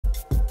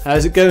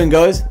How's it going,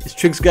 guys? It's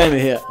Triggs Gamer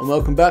here, and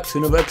welcome back to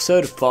another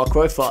episode of Far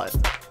Cry 5.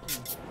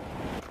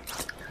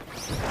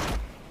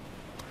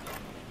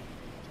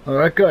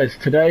 Alright guys,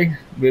 today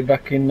we're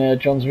back in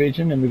John's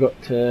region and we've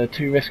got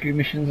 2 rescue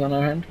missions on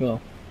our hand. Well,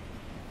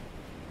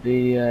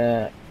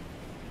 the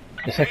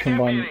second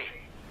one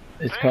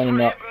is kind of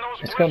not,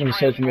 it's kind of a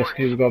search and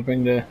rescue. We've got to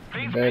bring the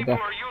bear back.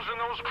 Are using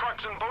those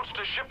trucks and boats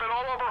to ship it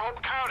all over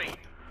Hope County.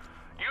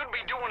 You'd be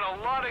doing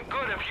a lot of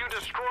good if you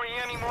destroy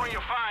any more you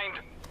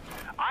find.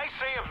 I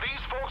say if these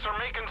folks are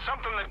making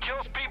something that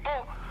kills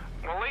people,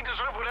 well, they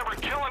deserve whatever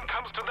killing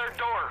comes to their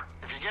door,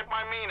 if you get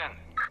my meaning.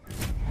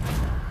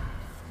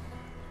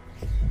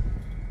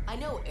 I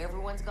know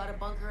everyone's got a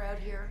bunker out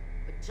here,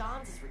 but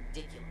John's is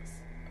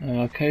ridiculous.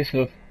 Okay,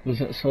 so was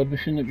that a side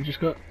mission that we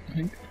just got, I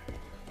think?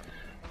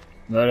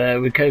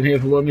 But we came here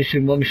for one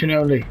mission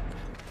only.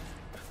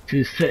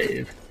 To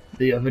save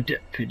the other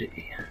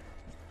deputy.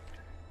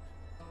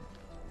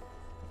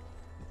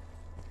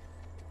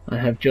 I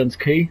have John's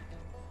key.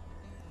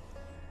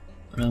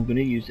 And I'm going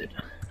to use it.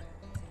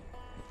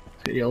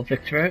 Let's get the old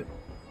Vector out.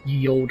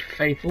 Ye old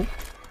faithful.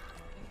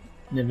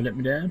 Never let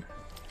me down.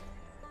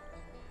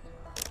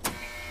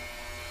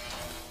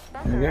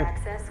 There we go.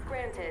 Access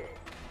granted.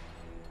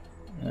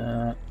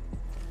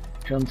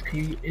 John's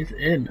key is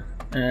in,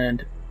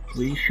 and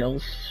we shall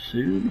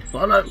soon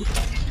follow.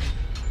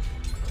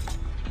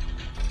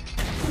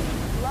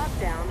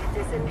 Lockdown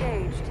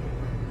disengaged.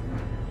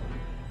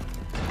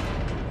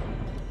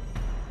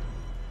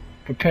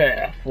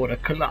 Prepare for the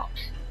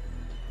collapse.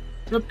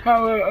 The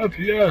power of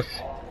yes.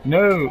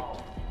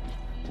 No.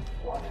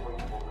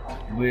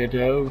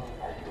 Weirdo.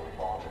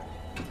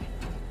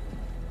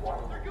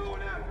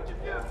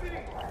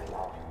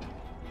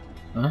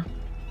 Huh?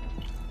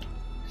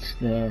 It's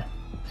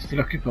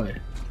still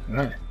occupied.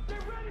 Right.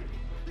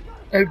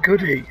 Oh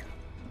goody.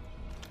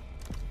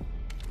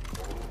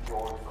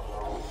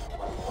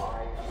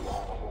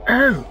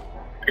 Oh,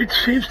 it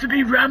seems to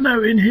be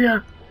Ramo in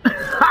here. Do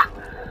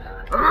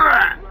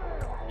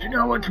you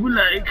know what we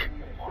like?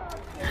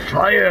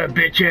 Fire,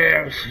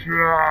 bitches!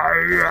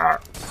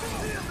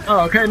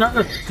 Oh, okay, not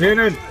the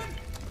ceiling.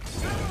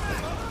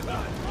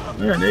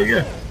 Yeah, there you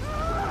go.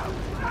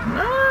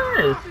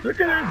 Nice! Look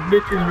at that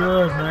bitches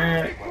run,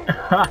 man.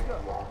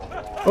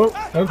 Oh,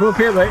 don't come up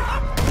here, mate.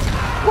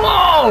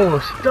 Whoa!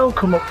 Don't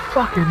come up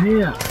fucking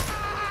here.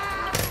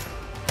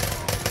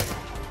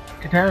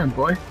 Get down,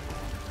 boy.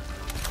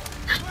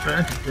 Just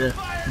burnt it there.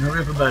 No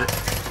rip about it.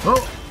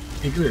 Oh!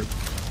 He grew.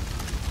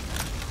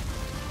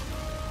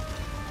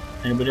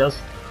 Anybody else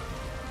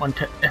want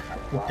to F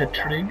with the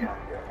trig?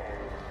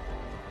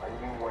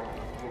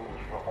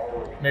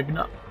 Maybe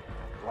not.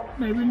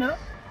 Maybe not.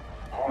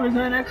 Where's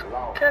our next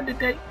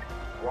candidate?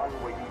 One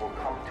where you will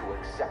come to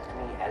accept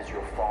me as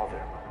your father.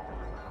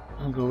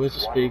 I'll go with the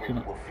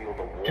speaker.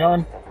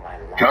 John!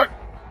 John!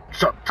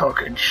 Stop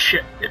talking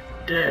shit, you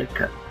dead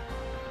cut.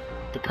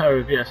 The power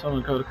of yes, I'm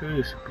gonna go to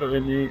cruise. Got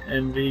in the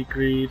envy,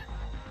 greed,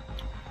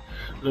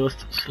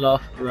 lust,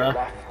 sloth, wrath.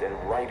 Left and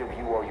right of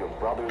you are your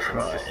brothers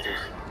and sisters.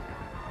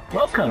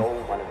 Welcome! Know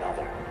one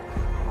another.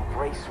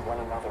 Embrace one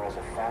another as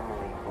a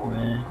family.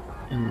 Where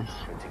is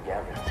for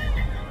together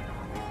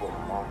we will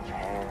march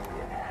hand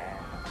in hand.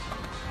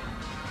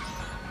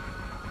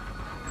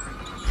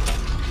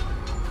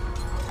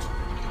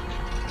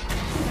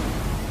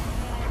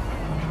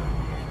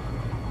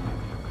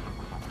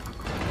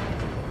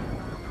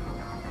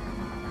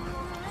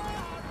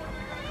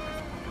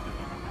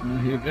 Well,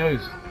 here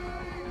goes.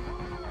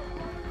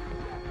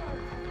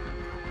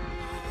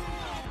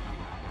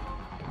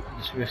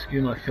 Just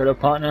rescue my fellow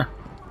partner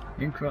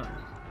in crime.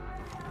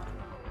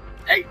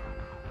 Hey!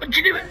 What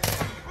you doing?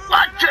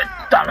 Watch it!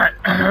 Damn it!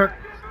 Alright.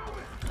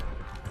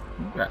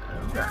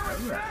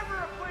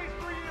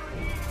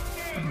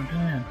 Oh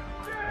damn.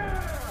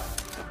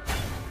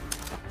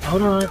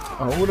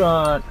 Hold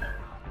on.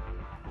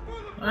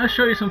 I'll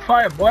show you some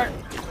fire, boy.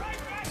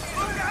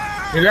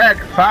 You like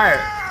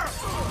fire?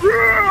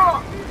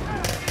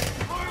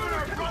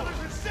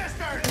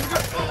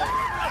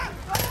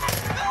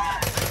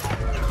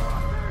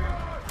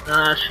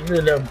 Nah, she's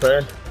gonna let him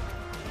burn.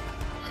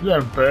 She's let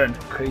him burn.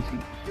 Crazy.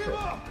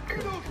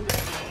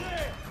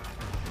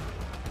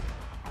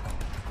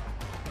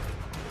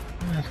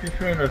 Let's get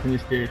thrown up in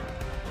this dude.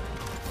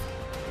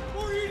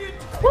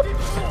 Whoop!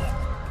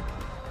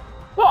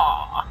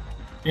 Wah!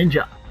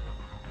 Ninja!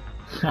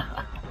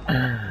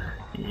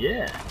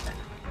 Yeah!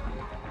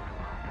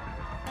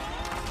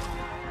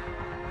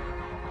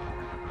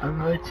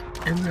 Alright.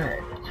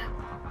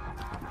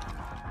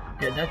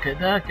 Get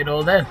that, get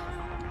all that.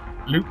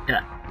 Loot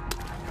that.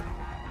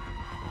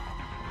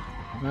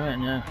 Right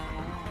now.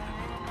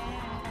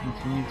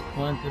 Continue to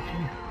plant a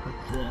few.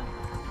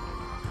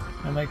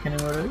 Can I make any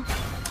more of those?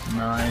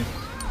 Nice.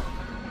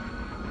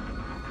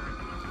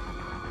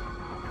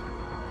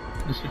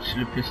 Let's switch to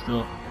the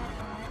pistol.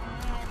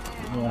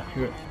 More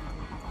accurate.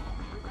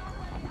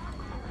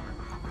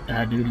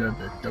 I do love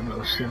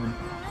the 007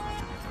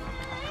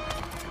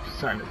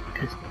 silent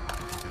pistol.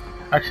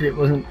 Actually, it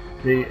wasn't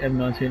the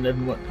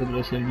M1911 what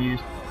 007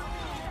 used.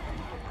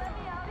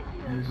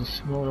 There's a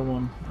smaller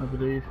one, I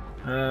believe.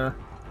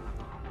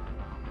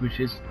 Which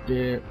is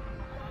the...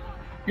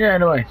 Yeah,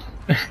 anyway.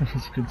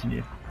 Let's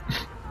continue.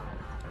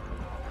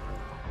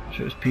 I'm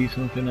sure it's P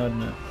something, I don't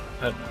know.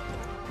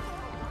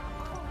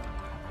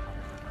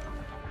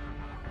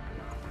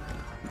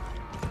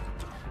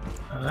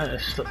 Alright,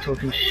 let's stop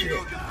talking shit.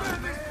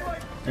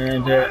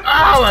 And, oh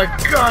my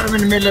god, I'm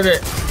in the middle of it!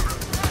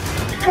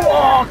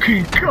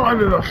 Fucking god,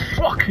 with a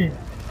fucking...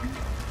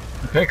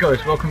 Okay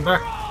guys, welcome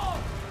back.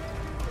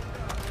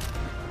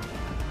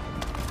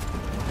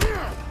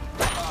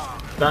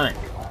 Bang.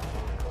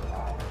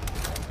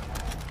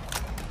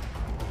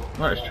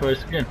 Right, let's try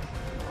this again.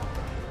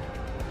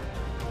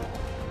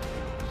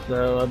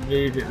 So I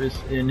believe it was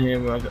in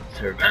here where I got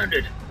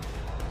surrounded.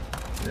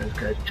 Those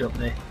guys jumped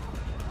me.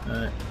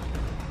 Alright.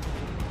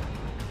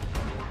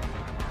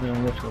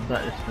 I'm watch what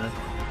that is now.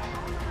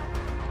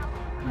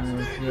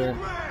 And,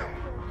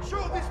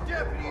 show this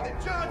deputy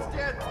that John's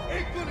dead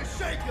ain't gonna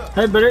shake her.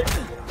 hey buddy!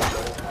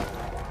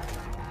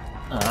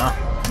 Ah,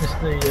 missed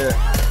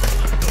the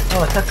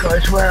oh, that guy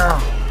as well.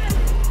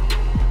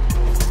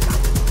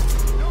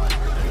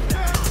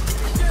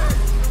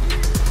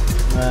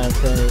 Man,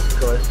 this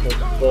guy's so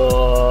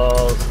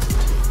balls.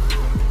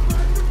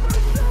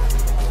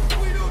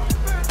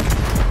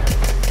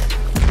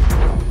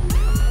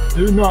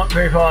 Do not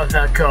move off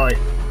that guy.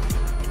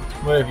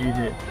 Whatever you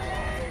do.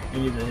 You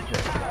need to hit you.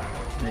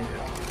 There you go.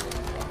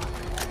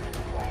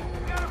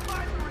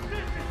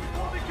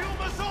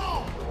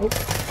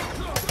 Oh.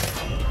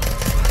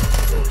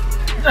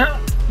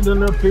 You don't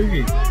know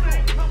Piggy.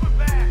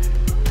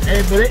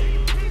 Hey buddy.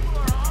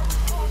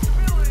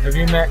 Have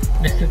you met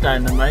Mr.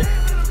 Dynamite?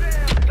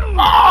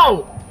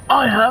 Oh!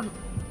 I have!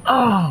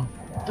 Oh!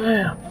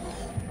 Damn!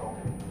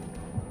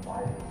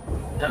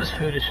 That was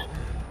foolish.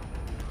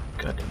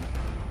 God damn it.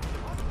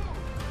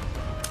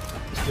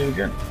 Let's do it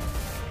again.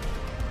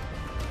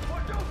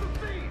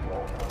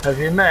 Have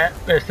you met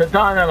Mr.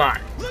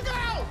 Dynamite? Look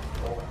out!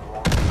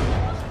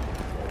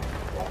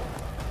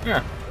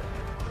 Yeah.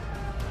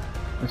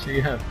 That's what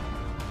you have.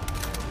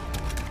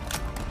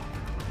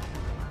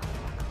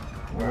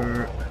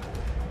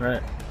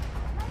 Right.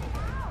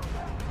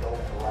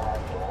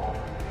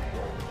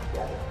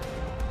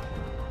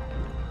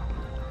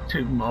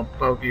 Two more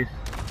bogeys.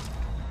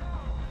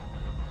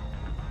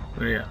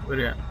 Where are you at? Where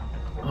are you at?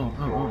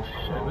 Oh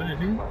shit, what did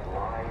he do?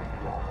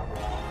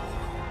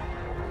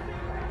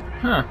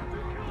 Huh.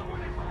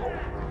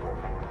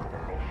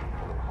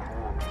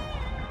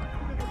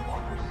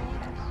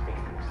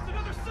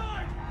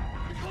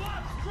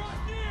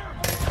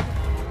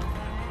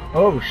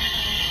 Oh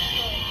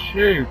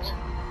shoot!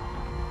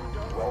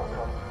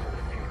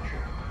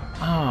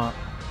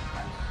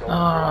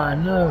 Ah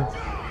no!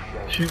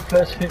 Shoot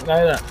first, think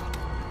later.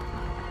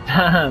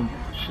 Damn!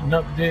 Should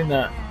not be doing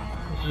that.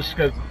 Let's just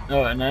go.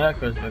 Oh, and now that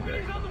goes my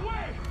way.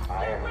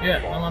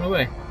 Yeah, I'm on the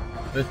way.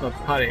 Where's my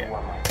party at?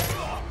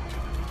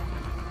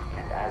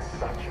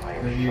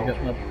 Have you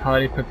got my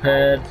party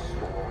prepared?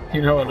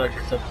 You know what like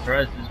a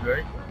surprise is,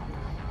 right?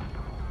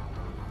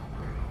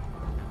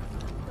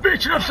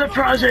 Bitch of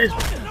surprises!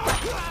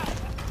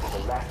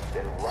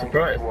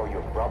 Surprise!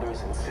 Your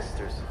brothers and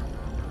sisters.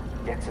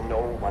 Get to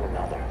know one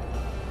another.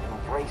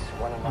 Embrace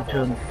one another.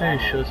 John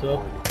Fish shows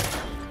up.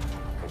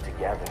 For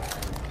together,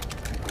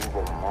 we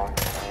will march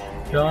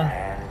hand in John.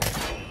 hand.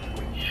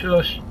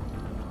 Shush.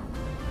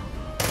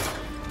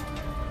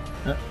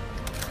 Has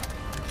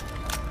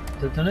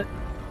that done it?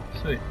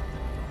 Sweet.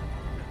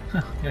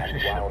 Huh, you actually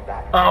And shut. while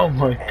that Oh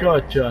my ends,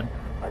 god, John.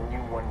 a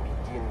new one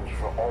begins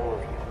for all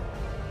of you.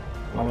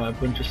 Oh, a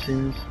bunch of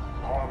scenes.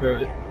 Harmony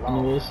Wrote it and on the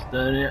love. walls.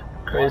 Down here.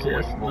 Crazy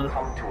One ass. where you will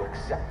come to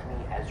accept me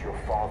as your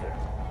father.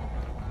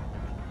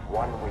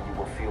 One where you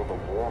will feel the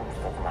warmth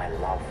of my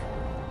love.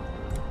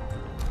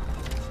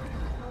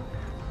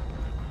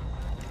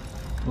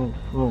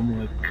 Oh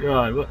my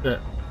god, what the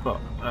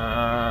fuck?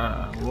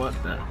 What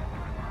the?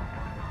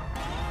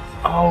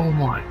 Oh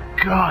my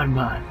god,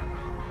 man.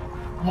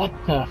 What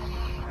the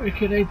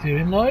frick are they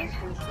doing, like?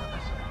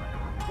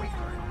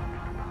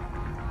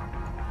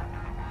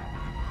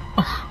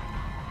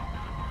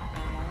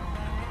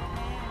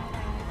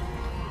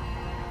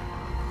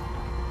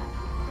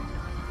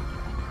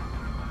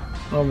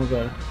 Oh my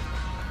god.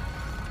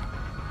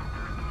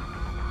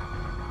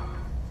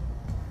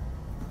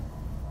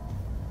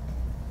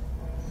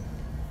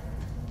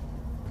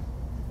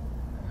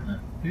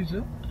 Who's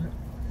that?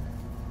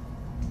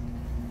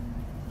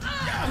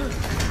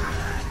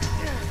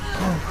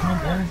 Oh, calm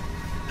down.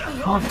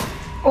 Calm.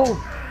 Oh!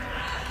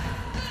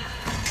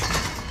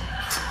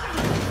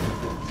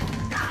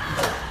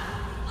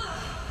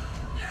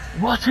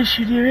 What is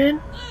she doing?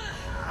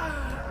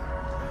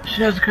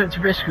 She has to come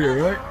to rescue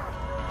her, right?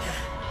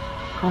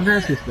 Calm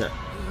down, sister.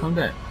 Calm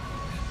down.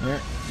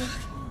 Alright.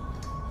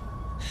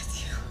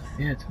 It's you.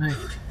 Yeah, it's me.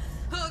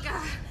 Oh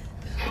god.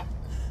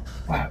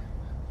 Wow.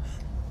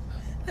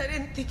 I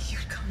didn't think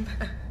you'd come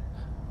back.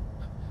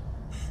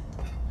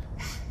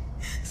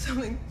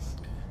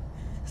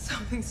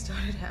 Something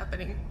started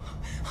happening.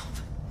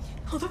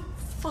 All the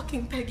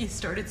fucking Peggy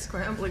started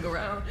scrambling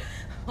around.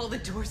 all the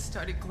doors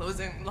started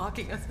closing,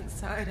 locking us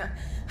inside.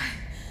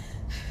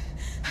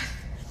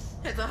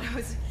 I thought I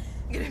was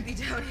gonna be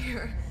down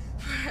here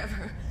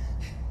forever.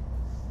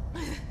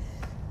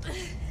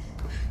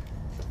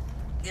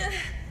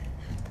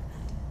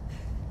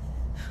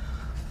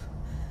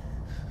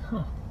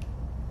 Huh.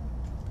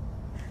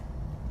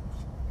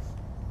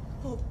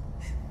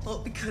 All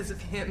because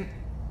of him.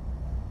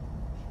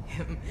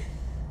 Him.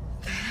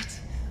 That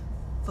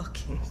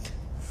fucking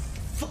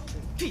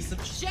piece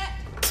of shit!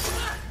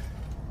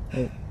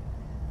 Oh.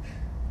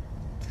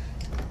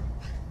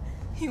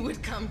 He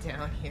would come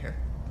down here,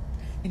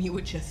 and he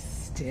would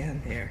just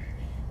stand there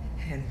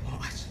and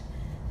watch.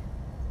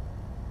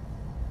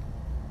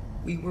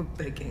 We were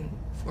begging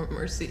for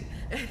mercy,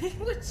 and he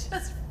would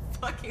just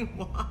fucking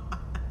watch.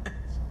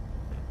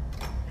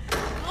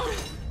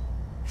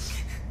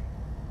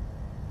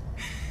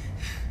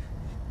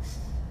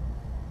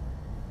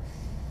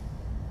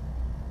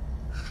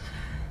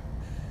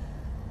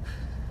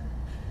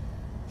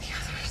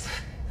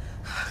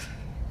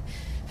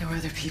 There were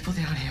other people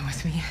down here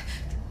with me.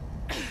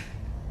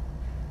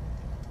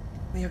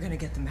 We are gonna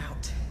get them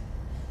out.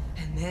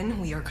 And then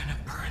we are gonna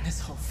burn this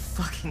whole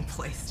fucking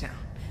place down.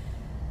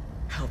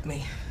 Help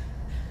me.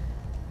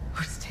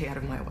 Or stay out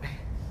of my way.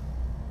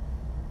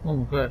 Oh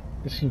my god,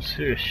 this is some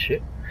serious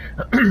shit.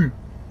 Come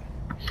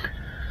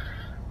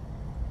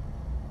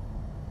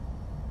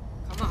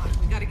on,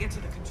 we gotta get to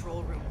the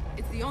control room.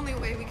 It's the only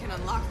way we can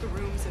unlock the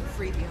rooms and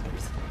free the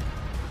others.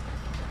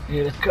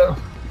 Yeah, let's go.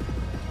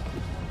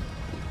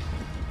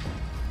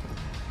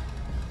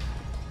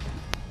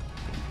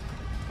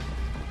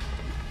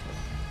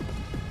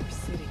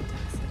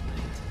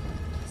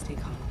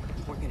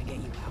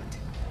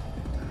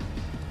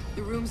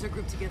 The rooms are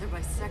grouped together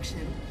by section.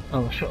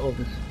 Oh, shut all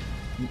this.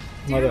 My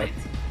Damn bad. it!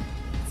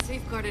 It's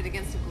safeguarded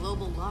against a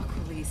global lock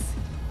release.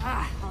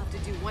 I'll have to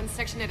do one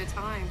section at a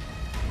time.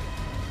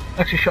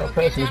 Actually, shot a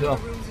person as Get well.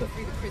 down to the rooms So. and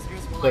free the prisoners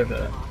while Sorry I do about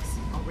the that. locks.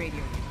 I'll radio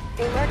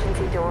you.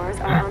 Emergency doors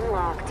are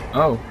unlocked.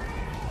 Oh.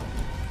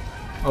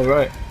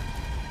 Alright.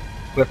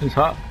 Weapons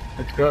hot.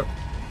 Let's go.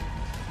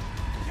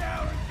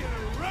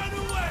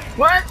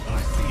 What?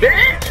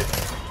 Bitch!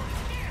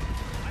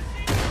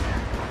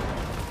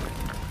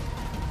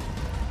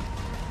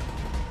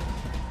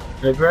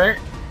 Liberate.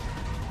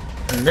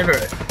 And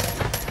liberate.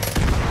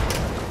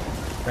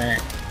 Bang.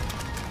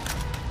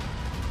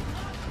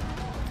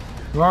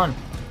 Come on.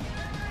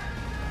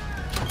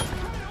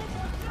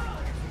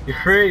 You're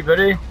free,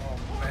 buddy.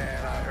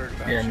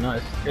 Yeah,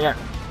 nice. Yeah.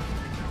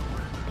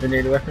 Do you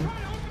need a weapon?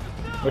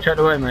 Watch out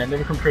the way, mate. Let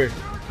me come through.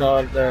 So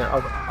I'm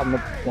the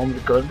one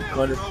with the gun.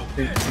 I just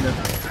think, you know.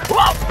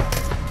 Whoa!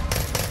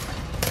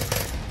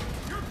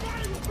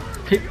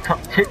 Tick tock,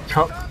 tick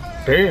tock.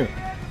 Boom.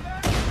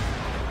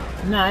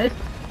 Nice.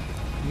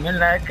 I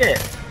like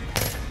it.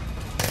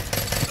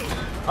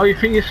 Oh, you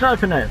think you're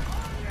sniping now?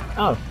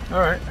 Oh,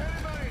 alright.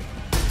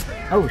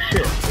 Oh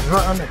shit, it's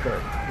right on that guy.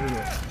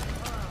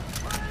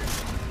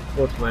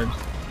 What's waves?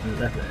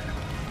 Left there.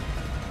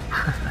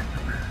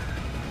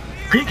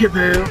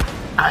 Peekaboo!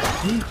 I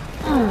see.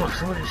 Oh,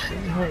 somebody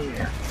sees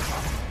me.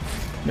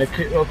 Make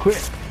it real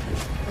quick.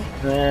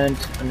 And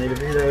I need a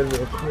reload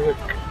real quick.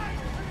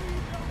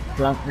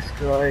 Flank this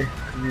guy.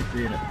 He's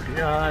being a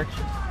biatch.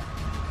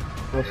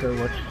 Also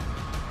watch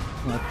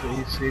my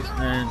 3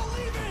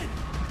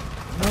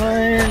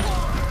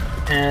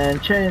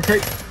 and chain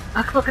take.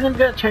 I fucking didn't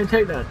get chain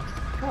takedown.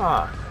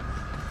 Ah.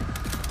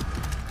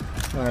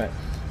 Alright.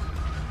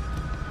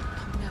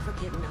 I'm never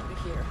getting out of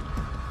here.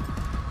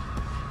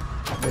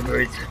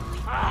 Liberate.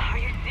 Are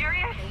you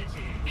serious?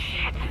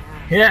 Shit.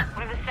 Yeah.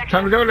 One of the sections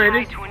Time to go, is tied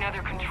ladies. to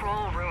another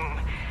control room.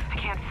 I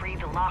can't free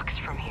the locks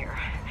from here.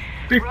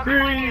 Be We're up to the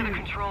free.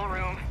 control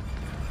room.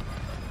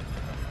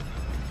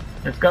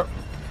 Let's go.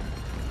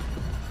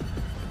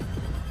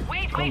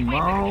 Wait, Come the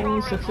control on,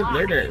 room's sexy locked.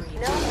 ladies. No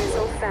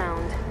missile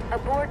found.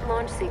 Abort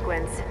launch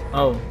sequence.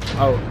 Oh,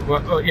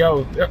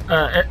 yo,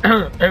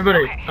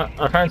 everybody, Okay,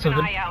 I found keep an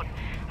something. eye out.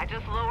 I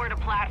just lowered a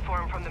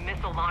platform from the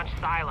missile launch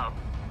silo.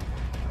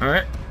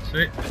 Alright,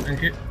 sweet,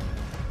 thank you.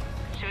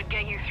 Should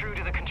get you through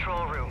to the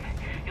control room.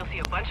 You'll see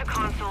a bunch of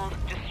consoles.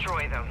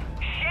 Destroy them.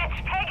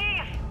 Shit,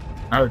 Peggy's!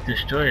 I would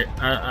destroy it.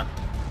 I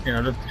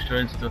love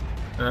destroying stuff.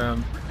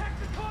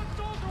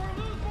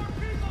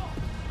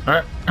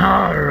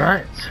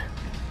 Alright.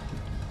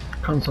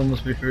 Console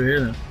must be through here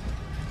then.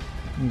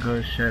 I'm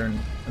going to share in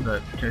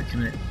about 30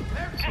 minutes.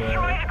 Destroy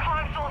the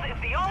consoles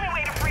is the only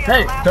way to free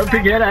Hey, up the last don't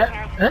forget batch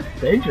that. of prisoners.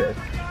 That's dangerous.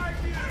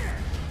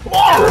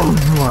 Oh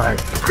my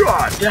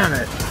god, damn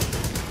it.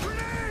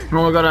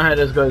 Oh my god, I hate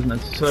those guys, man.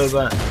 It's so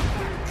bad.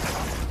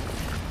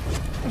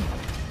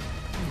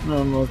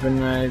 No more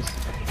grenades.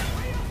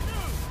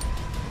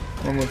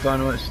 One more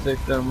dynamite stick,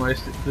 don't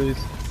waste it, please.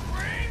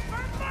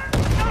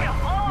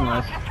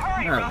 Nice.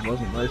 No, it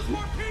wasn't wasted.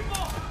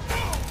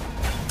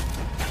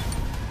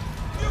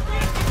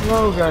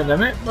 Whoa,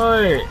 goddammit,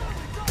 boy!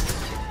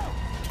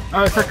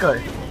 Oh, it's that guy.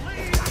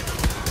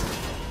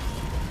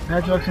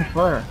 How'd you like some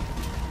fire?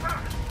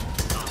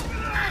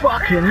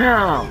 Fucking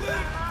hell!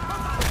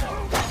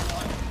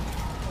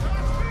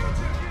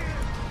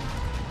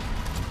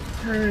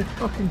 Hey,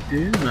 fucking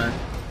do, man.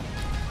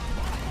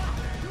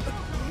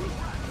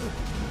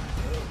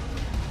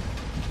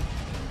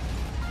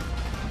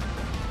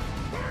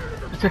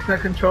 Take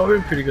that control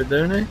room pretty good,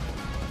 don't he?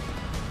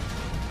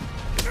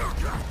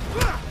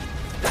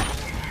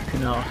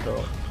 Fucking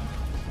arsehole.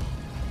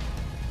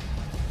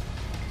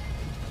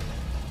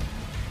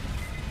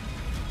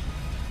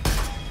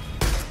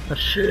 A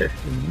shift,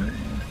 isn't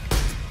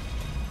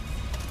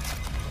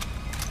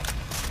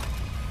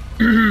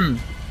it?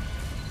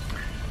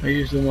 I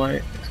use my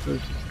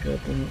explosives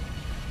careful.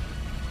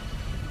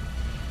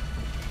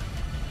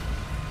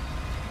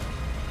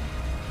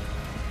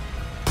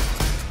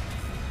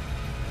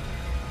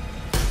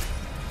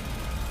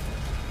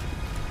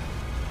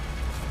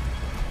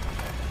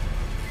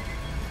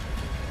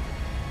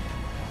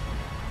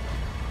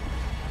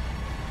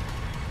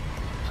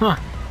 Huh,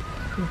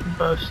 come from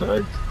both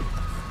sides.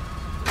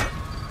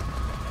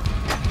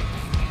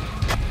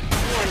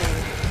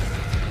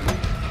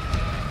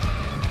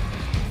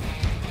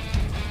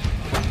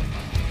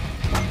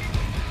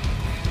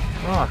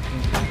 Fuck,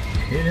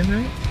 are you kidding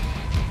me?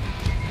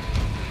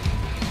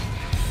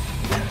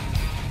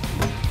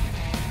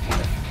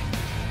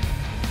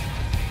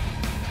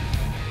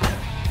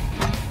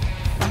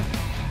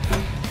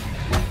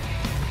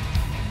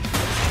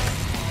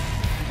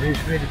 Who's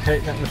ready to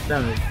take that much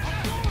damage?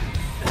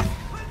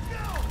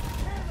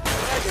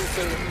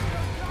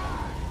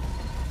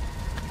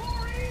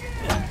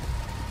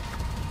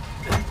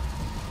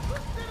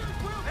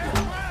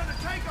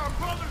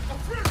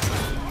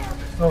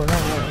 Oh no.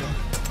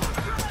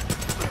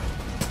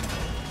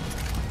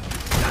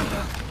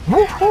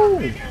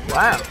 Woohoo!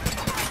 Wow.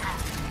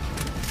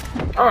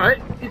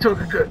 Alright, you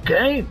took a good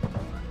game.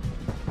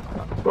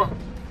 What?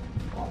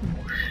 Oh,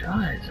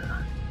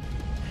 scheiße.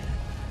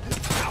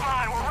 Come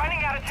on, we're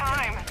running out of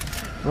time.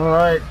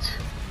 Alright.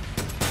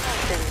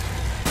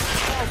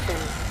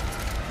 Hudson.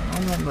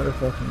 I'm not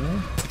motherfucking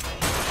there.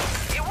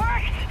 It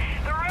worked!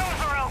 The rooms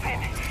are open.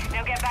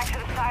 Now get back to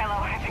the silo.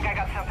 I think I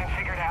got something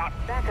figured out.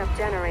 Backup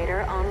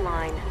generator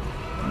online.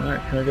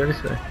 Alright, can I go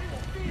this way?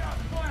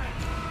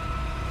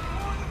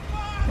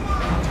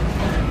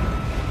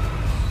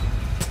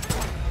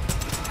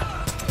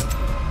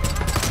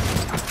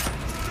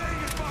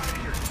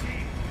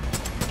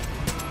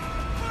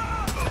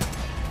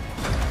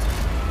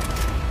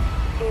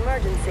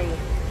 Emergency.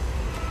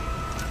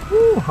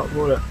 Woo, hot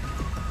water.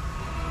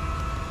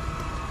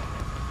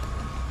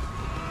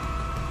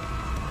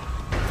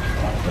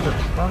 What the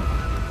fuck?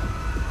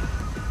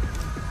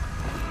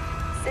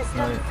 System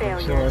Right,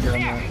 failure. so I don't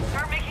There, know.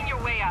 start making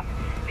your way up.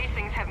 These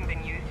things haven't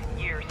been used in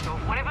years, so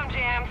if one of them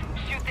jams,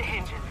 shoot the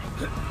hinges.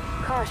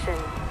 Caution.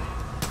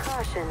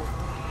 Caution.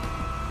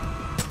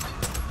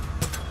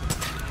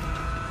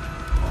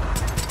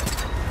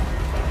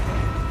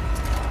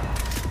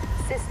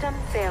 System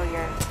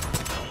failure.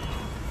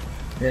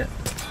 Yeah.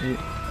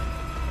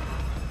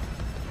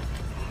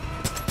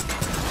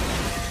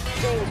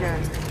 Danger.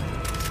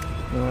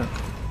 Alright.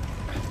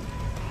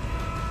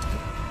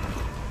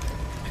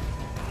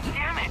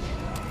 Damn it!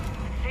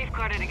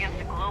 Safeguarded against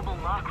a global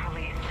lock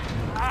release.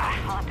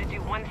 I'll have to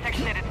do one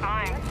section at a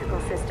time.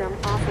 Electrical system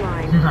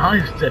offline.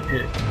 Nice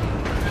deputy.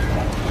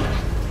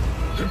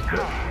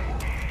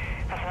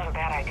 That's not a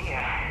bad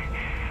idea.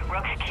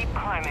 Rooks, keep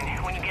climbing.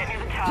 When you get near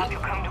the top,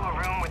 you'll come to a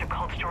room where the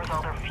cult stores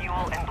all their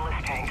fuel and bliss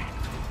tanks.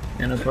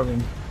 Yeah, no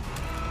problem.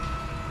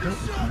 Got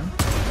this, man.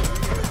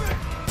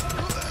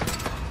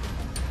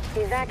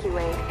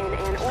 Evacuate in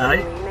an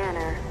orderly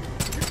manner.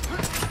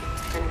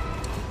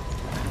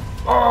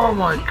 Oh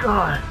my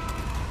god!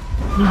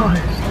 Nice!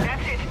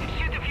 That's it.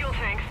 Shoot the fuel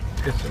tanks.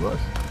 Guess it was.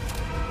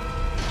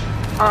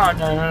 Ah,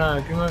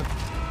 no, give me.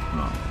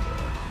 Oh.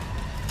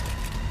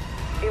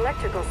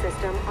 Electrical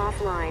system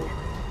offline.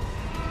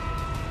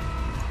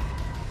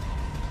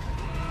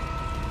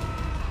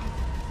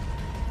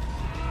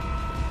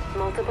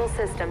 Multiple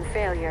system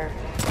failure.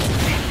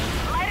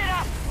 Light it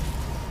up!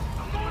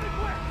 I'm going in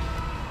quick!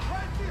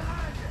 Right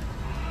behind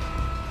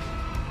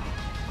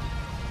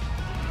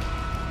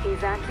you!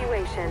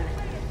 Evacuation.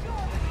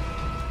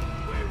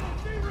 We will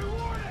be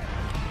rewarded!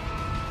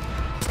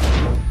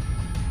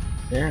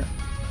 Yeah.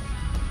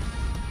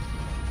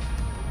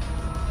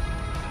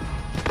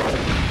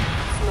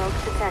 Smoke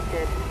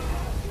detected.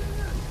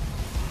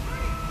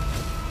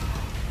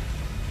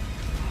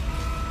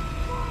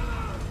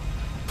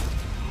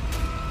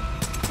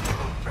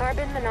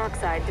 Carbon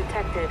monoxide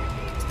detected.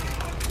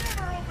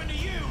 Never open to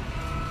you!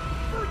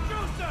 For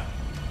Joseph!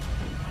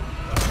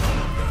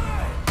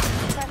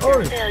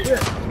 Holy Failure.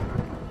 shit!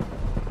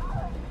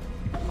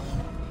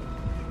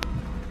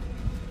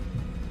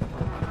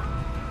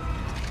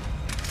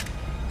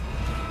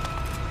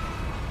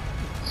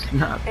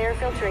 Snap. Air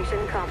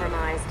filtration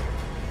compromised.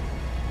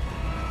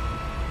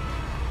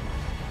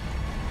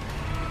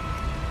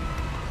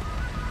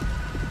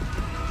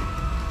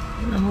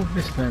 I'm off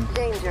this fence.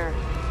 Danger.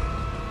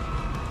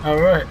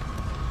 Alright.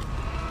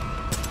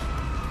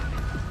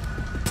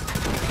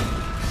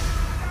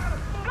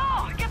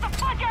 Go! Get the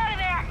fuck out of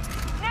there!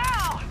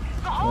 Now!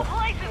 The whole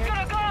place is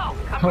gonna go!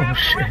 I'm Oh, grabbing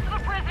shit. the rest of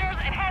the prisoners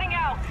and heading out!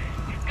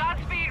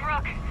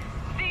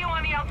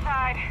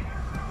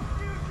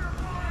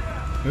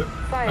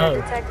 Fire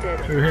detected.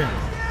 Through here.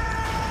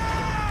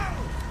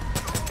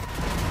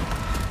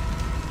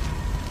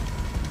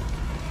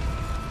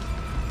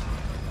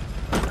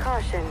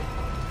 Caution.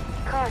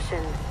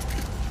 Caution.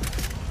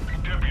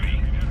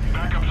 Deputy,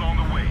 backup's on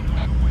the way.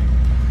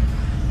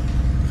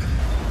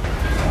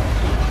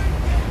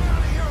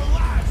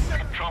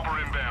 Chopper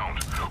inbound.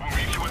 We'll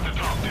meet you at the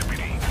top,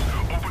 Deputy.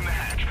 Open the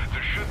hatch.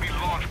 There should be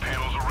launch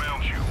panels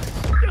around you.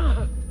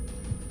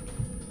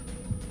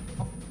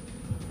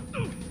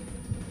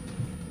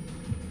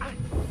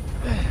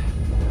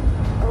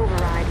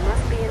 Override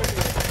must be in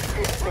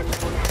system in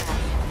hatch.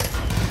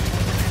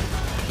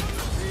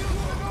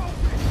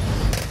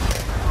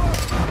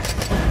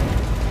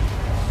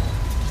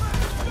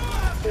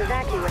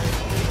 Evacuate.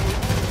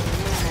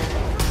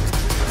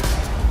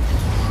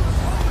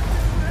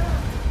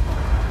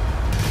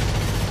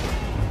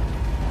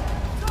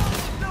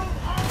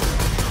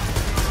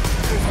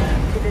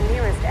 To the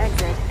nearest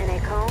exit in a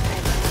calm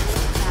and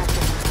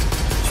fashion.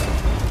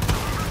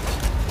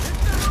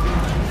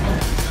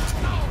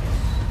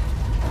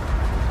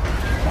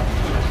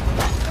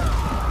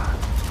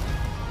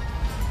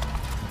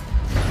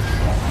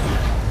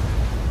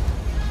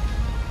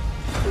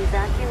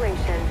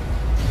 Evacuation.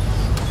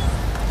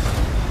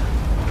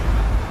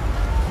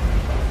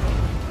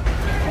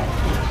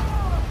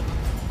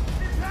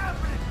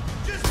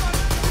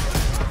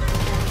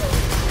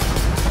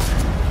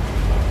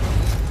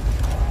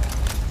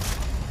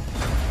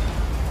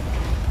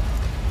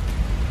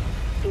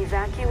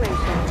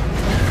 Evacuation.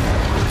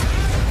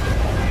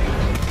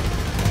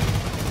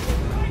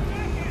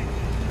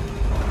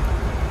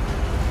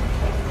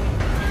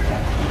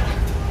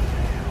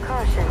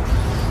 Caution.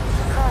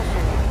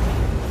 Caution.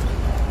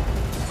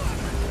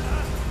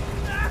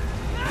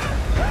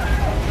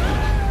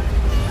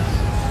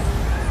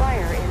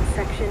 Fire in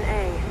Section A.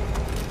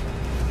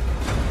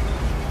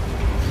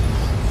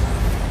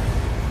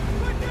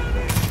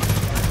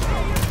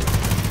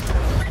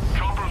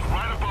 Chopper's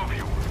right above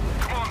you.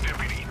 Come on,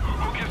 Deputy.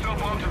 Hook yourself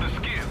onto the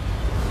skids.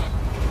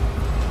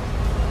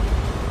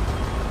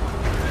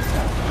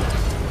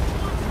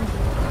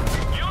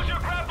 Use your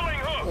grappling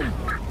hook.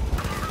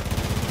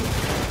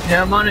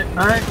 Yeah, I'm on it,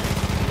 alright?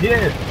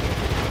 Yeah.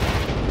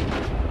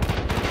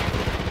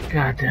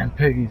 Goddamn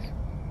piggies.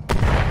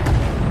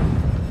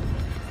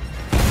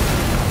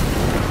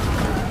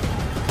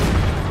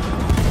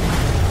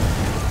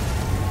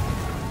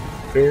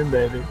 Boom,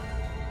 baby.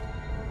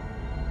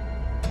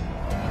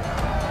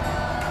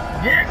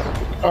 Yes!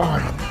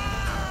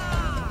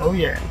 Oh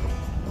yeah.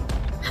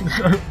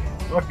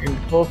 Fucking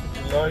 4th of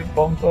July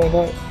bonfire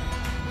night.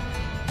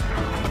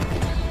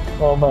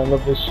 Oh man, I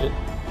love this shit.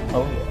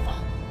 Oh yeah.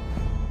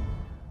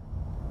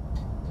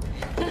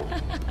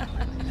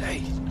 Hey!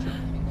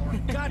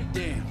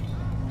 Goddamn!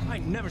 I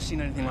ain't never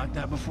seen anything like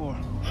that before.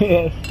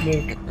 Yes,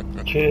 Nick.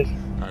 Cheers.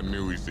 I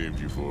knew he saved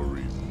you for a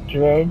reason.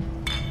 Jerome.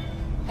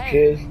 Hey.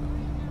 Cheers.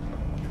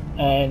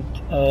 And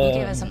You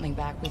gave us something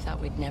back we thought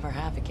we'd never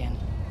have again.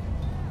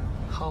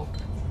 Hope.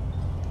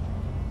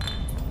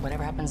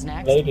 Whatever happens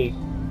next, lady.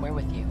 we're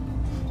with you.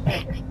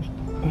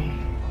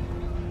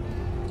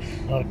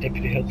 Oh,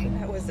 Deputy Hudson.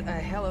 That was a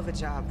hell of a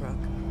job, Brooke.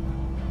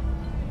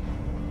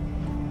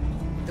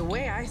 The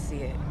way I see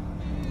it,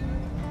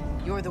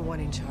 you're the one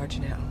in charge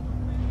now.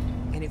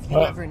 And if you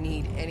ever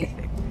need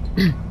anything,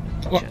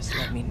 just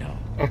let me know.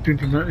 I've been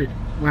promoted.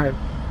 Wow.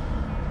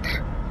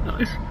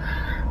 Nice.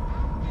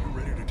 You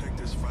ready to take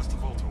this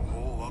festival to a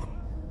whole lot of...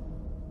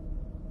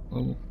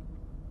 Oh.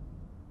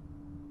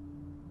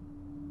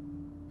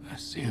 A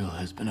seal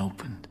has been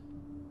opened.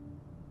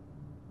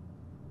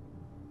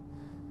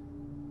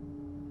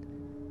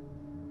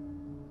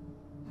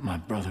 My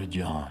brother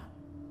John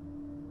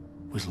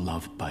was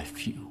loved by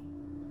few,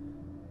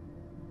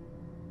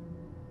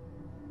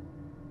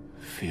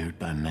 feared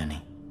by many,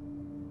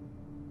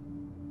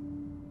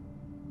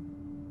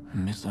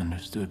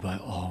 misunderstood by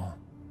all,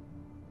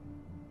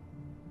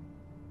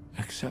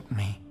 except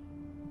me.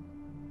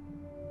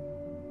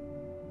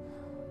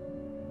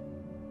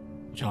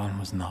 John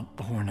was not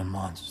born a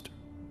monster.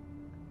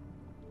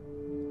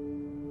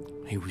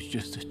 He was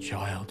just a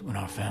child when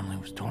our family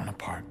was torn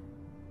apart.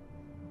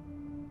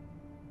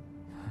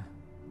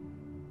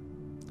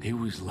 He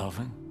was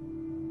loving,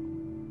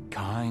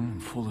 kind,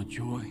 and full of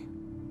joy.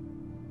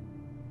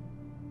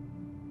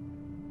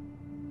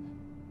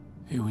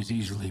 He was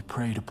easily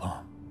preyed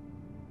upon.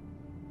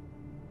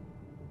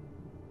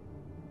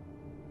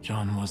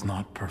 John was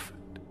not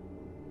perfect.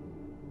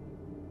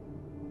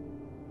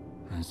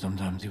 And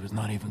sometimes he was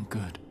not even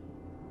good.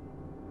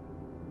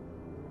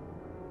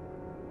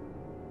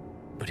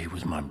 But he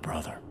was my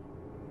brother.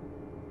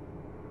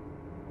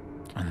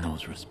 And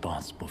those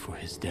responsible for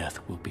his death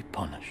will be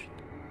punished.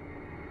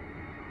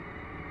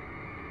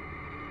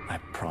 I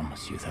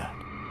promise you that.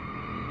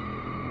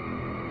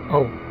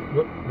 Oh,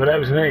 but that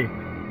was me.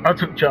 I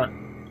took John.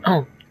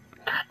 Oh,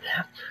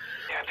 goddamn.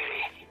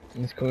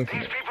 Deputy, It's coming these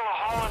from people of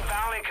Holland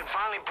Valley can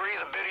finally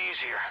breathe a bit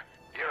easier.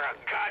 You're a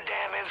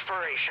goddamn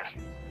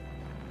inspiration.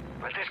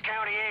 But this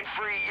county ain't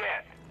free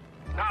yet.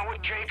 Not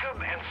with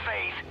Jacob and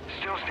Faith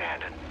still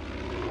standing.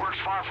 Work's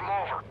far from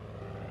over.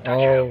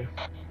 Oh,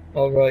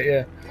 all right,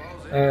 yeah.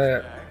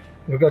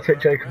 We've got to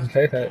take Jacob and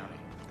Faith out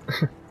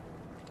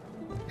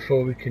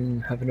before we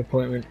can have an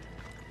appointment,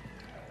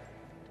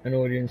 an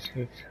audience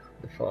with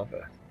the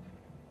father.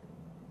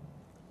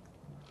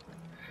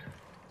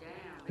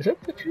 Is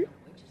that the true?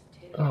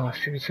 Oh,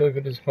 she was so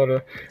good as a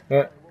father.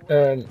 Right,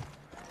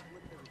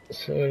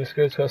 so let's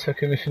go to our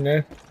second mission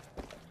now.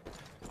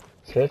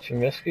 Search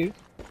and rescue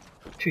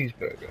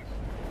Cheeseburger.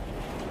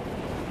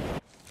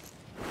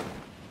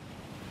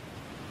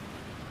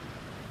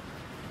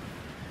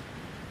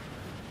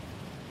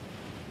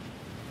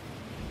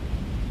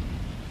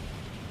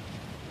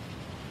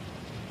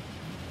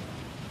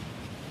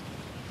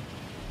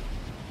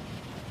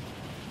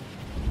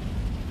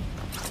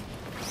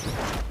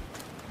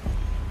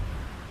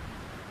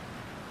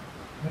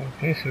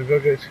 Okay, so we've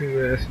got to go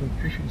to some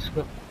fishing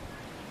spot.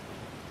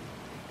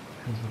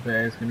 Because the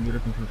bear's going to be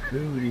looking for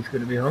food, he's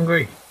going to be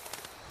hungry.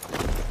 The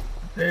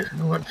bear's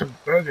going to want some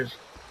burgers.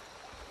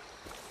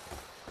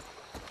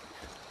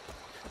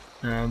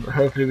 But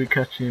hopefully we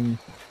catch him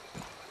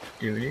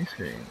doing his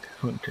thing,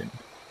 hunting.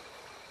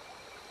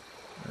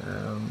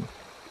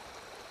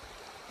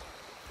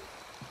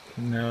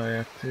 Now I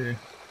have to...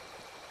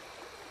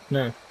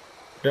 No,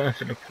 don't have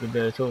to look for the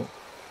bear at all.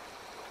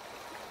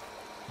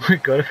 We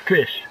got a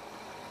fish.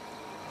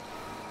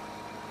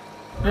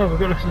 Oh, we've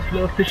got this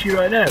little fishy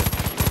right now.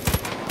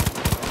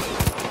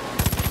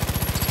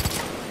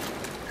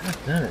 God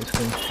damn it, it's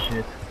going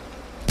shit.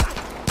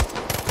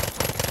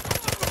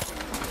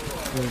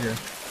 There we go.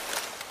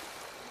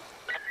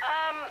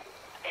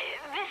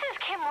 This is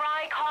Kim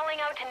Rye calling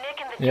out to Nick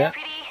and the Yeah.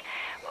 deputy.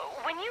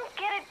 When you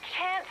get a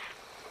chance,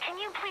 can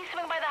you please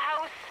swing by the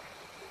house?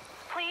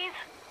 Please?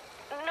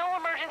 No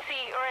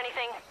emergency or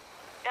anything.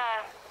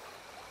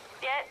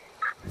 Yet?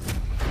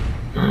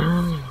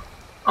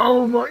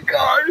 Oh my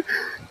god!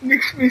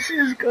 Nick's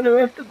missus is gonna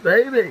have the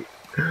baby!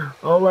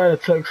 Oh man,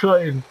 it's so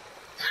exciting.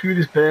 Screw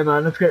this bear,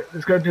 man. Let's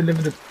go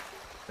deliver the...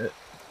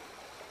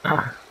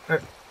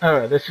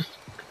 Alright, let's just...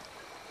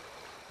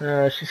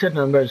 she said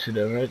no emergency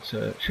though, right? So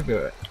it should be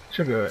alright.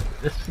 Should be alright.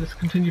 Let's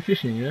continue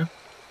fishing, you know?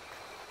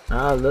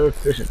 I love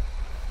fishing.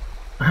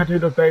 I do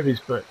love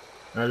babies, but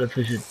I love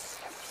fishing.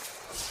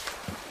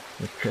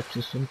 Let's catch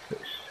us some fish.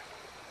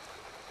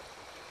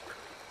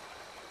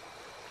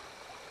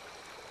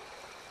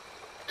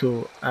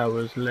 Two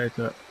hours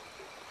later.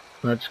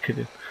 No, just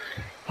kidding.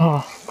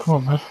 Oh, come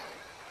on, man.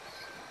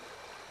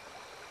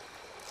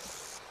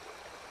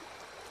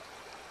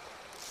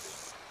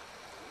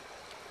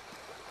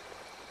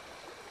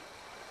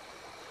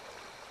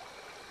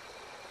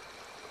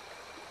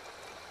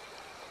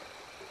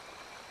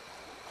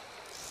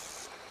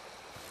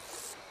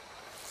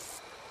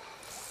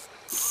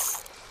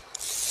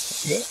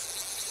 Yeah.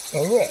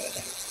 Alright.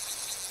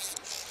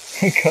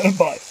 Got a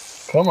bite.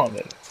 Come on,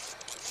 baby.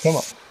 Come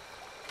on.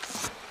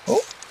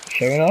 Oh,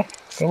 sure enough.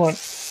 Come on.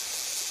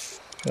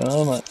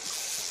 Come on.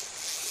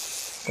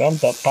 Come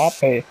to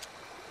Papi.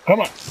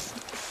 Come on.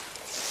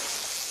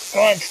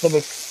 Come on,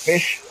 stupid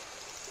fish.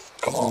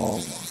 Come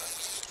on.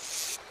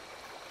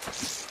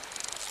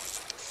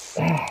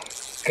 Oh,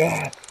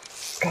 God.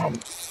 Come.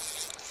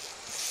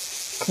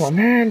 Come on,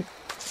 man.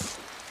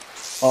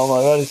 Oh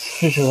my god, this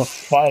fish is a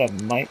fighter,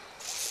 mate.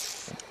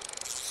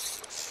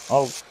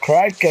 Oh,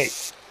 crikey.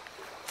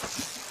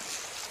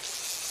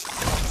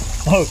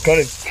 Oh, got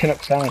it.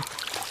 Chinook salmon.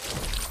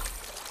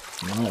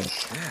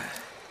 Nice.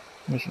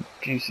 There's some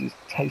juicy,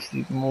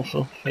 tasty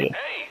morsel for the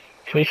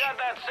fish. Got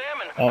that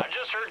salmon. Oh, I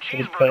just heard for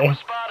the Cheeseburger bear. was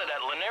spotted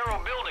at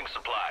Lanero Building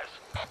Supplies.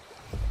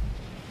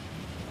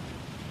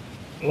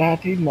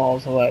 Bloody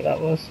miles away that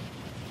was.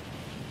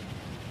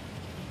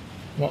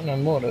 Not no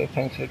more though,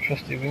 thanks to a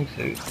trusty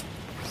wingsuit.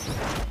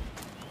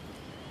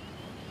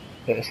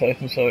 Better safe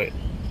than sorry.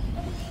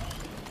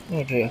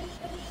 Oh dear.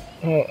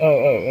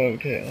 Oh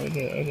dear, oh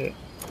dear, oh dear.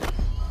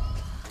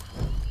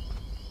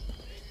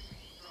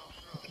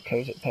 Have to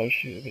close that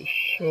parachute a bit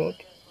short.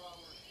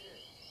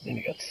 Then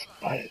you got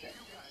spotted.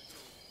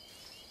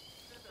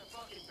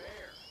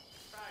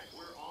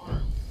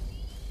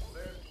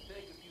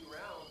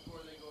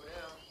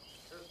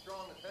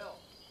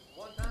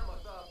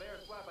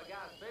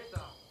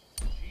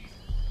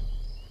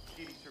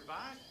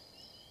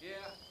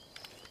 Yeah,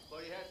 but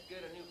he has to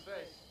get a new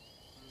face.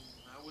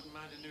 I wouldn't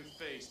mind a new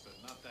face, but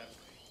not that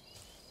way.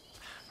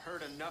 I've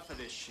heard enough of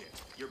this shit.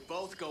 You're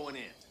both going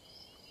in.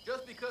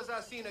 Just because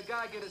I seen a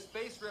guy get his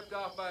face ripped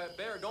off by a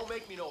bear don't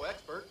make me no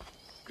expert.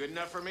 Good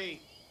enough for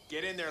me.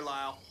 Get in there,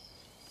 Lyle.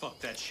 Fuck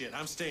that shit.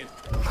 I'm staying.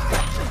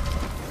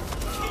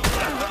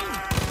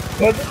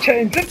 Let's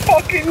change the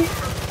fucking...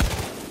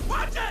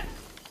 Watch it!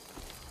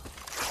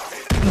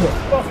 The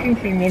fucking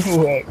thing never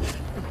works.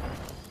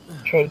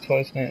 Tried it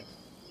twice now.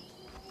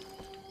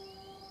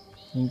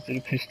 And did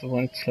a pistol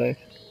one safe.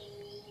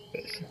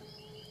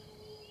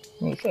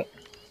 What's that?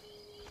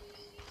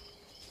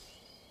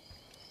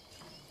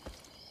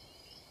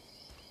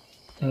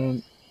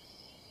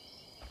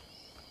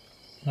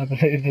 I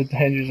believe the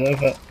danger is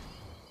over,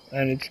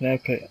 and it's now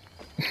clear.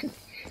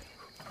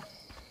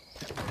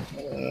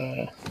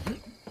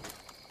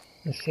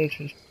 Let's search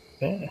this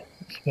bear,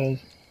 I suppose.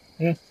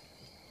 Yeah.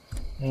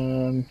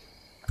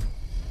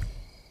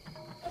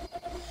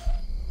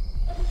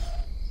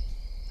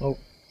 Oh.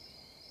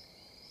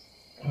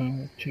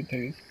 2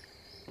 pigs.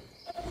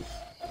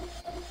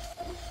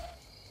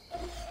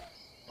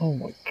 Oh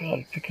my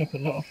god, pick up a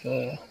lot of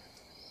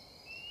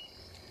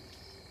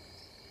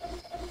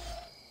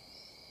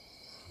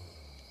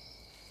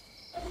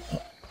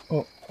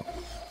oh.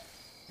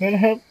 Where the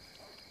hell?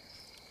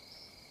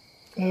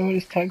 Where are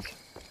these tags?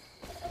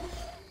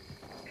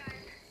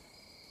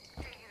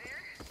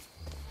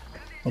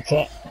 What's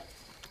that?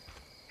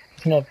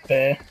 It's not a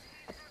bear.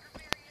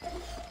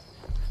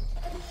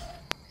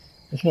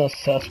 It's not a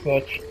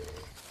Sasquatch.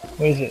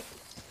 Where is it?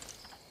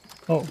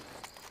 Oh.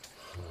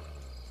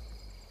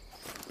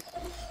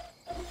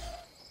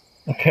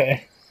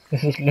 Okay.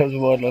 This is loads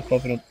of wildlife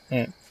popping up.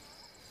 Right.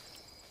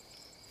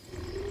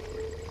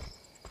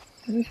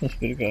 This must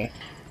be the guy.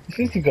 This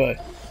is the guy.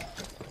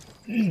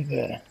 This is the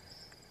bear.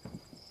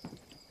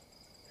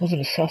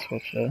 Wasn't a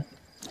Sasquatch though.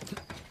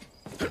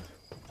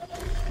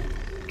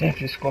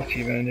 Definitely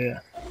squatchy around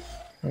here.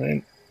 I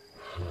mean,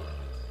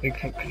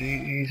 Bigfoot could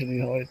easily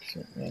hide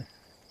something.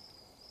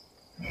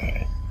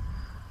 Alright.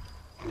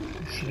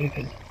 He's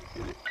sleeping.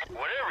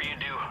 Whatever you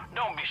do,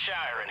 don't be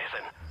shy or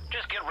anything.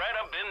 Just get right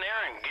up in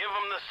there and give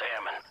him the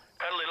salmon.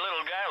 Cuddly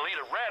little guy will eat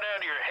it right out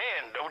of your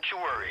hand, don't you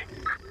worry.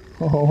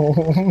 Oh,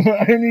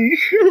 man, are you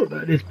sure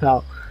about this,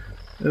 pal?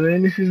 I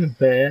mean, this is a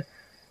bear.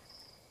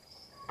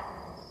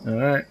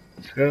 Alright,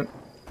 let's go.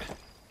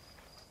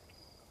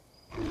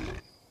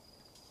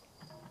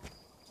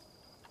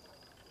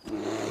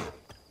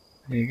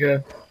 There you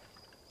go.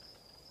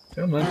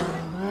 Come on.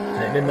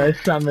 Take a nice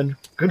salmon.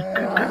 Good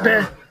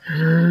bear.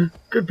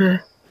 Good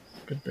bear.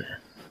 Good bear.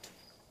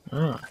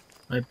 Ah,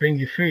 I bring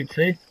you food,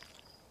 see?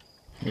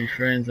 We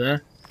friends, huh?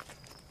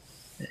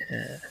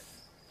 Yeah.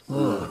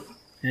 Oh,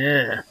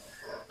 yeah.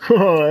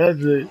 Oh,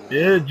 that's it.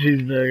 Yeah,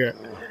 cheeseburger.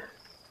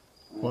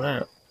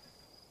 Wow.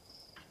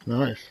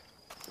 Nice.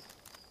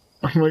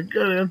 Oh my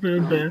god, I'm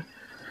feeling bad.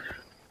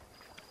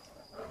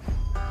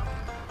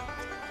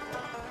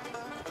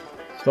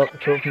 Stop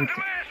talking to...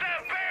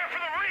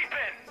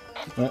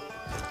 What?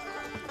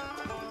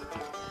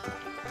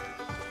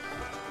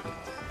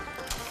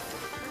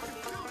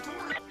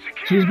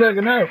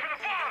 Cheeseburger, no!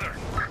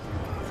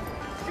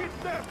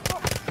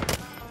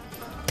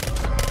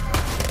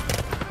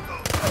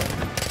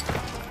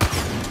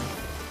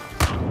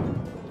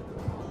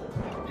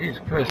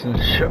 Jesus Christ, and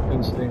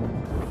shotgun sting.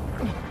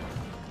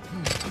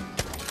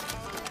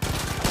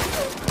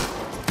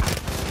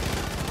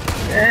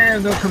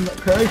 Damn, don't come that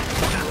close.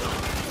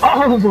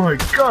 Oh my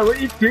god, what are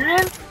you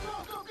doing?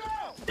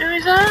 Who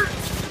is that?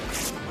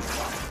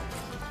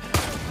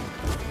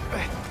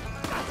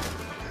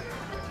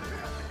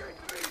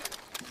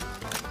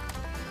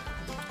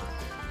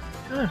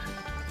 God.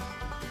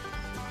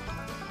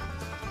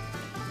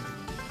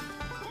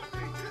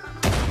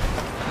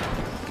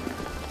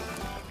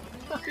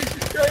 Fuck is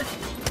this guy?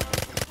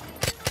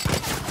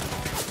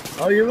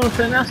 Oh, you're on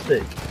so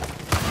nasty.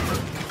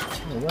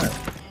 Oh wow.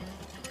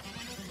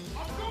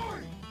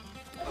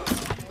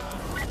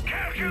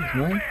 Jeez,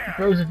 man, the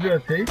bro's a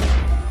VIP.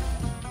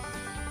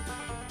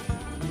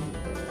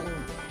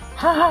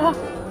 Ha!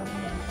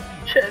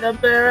 Check the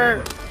bear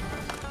out!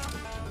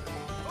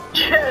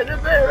 Check the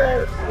bear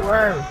out!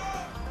 Wow!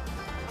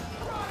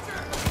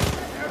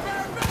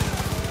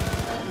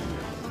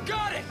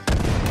 Got it!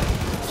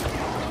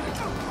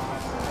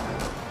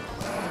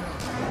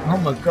 Oh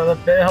my god,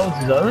 that bear holds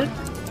his own?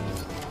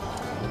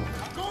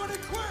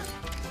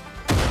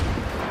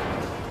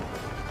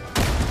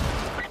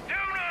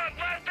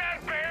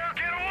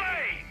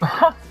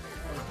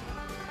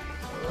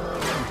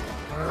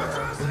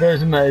 That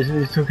was amazing,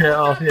 he took out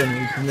half the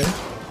enemies from me.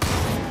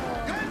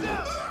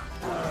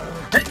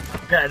 Hey,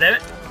 god damn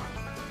it!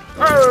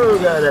 Oh,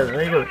 god damn it,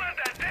 there you go.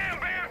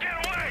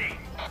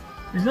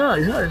 He's not,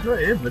 he's right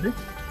here, buddy.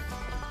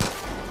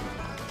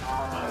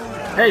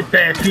 Hey,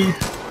 bear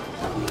piece!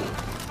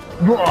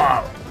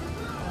 Wow!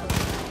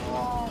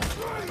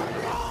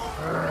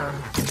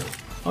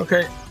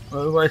 Okay,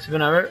 well, we wasted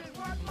an hour.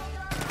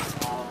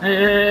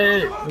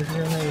 Hey, what's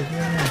your name?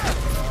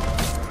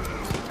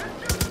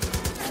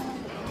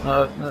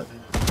 No.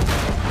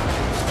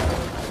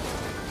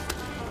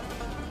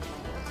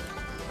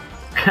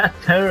 God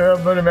damn it,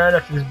 I'm running around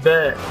after this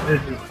bear.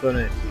 This is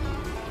funny.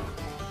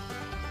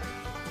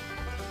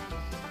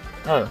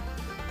 Oh.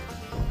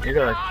 You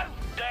go. God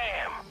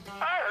damn!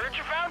 I heard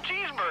you found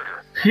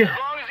Cheeseburger. Yeah. As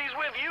long as he's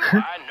with you,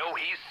 I know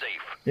he's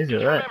safe. He's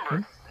Just alright.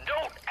 remember,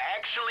 don't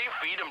actually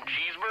feed him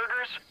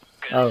cheeseburgers,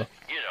 because, Oh.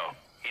 you know,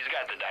 he's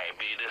got the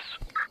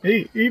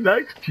diabetes. He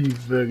likes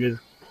cheeseburgers.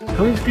 Can't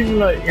we just give him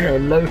like, you know, a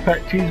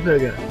low-fat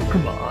cheeseburger?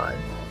 Come on.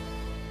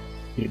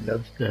 He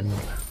loves them.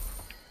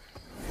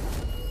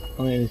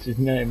 I mean, it's his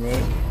name,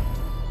 right?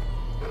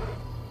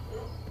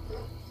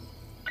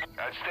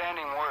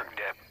 Outstanding work,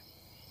 Deb.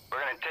 We're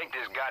gonna take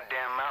this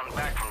goddamn mountain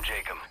back from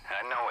Jacob.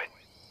 I know it.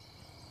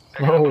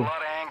 There's a Oh.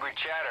 lot of angry heard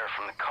chatter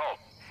from the cult.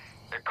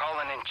 They're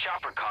calling in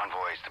chopper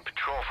convoys to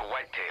patrol for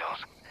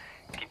whitetails.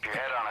 Keep your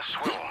head on a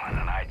swivel and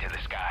an eye to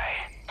the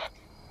sky.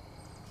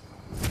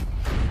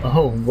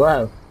 Oh,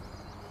 wow.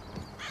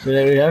 So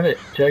there we have it.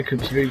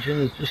 Jacob's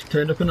region has just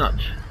turned up a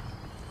notch.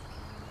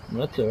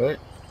 That's alright.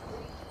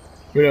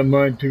 We don't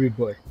mind, do we,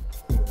 boy?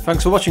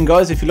 Thanks for watching,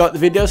 guys. If you liked the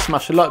video,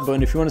 smash the like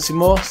button. If you want to see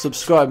more,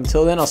 subscribe.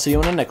 Until then, I'll see you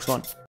on the next one.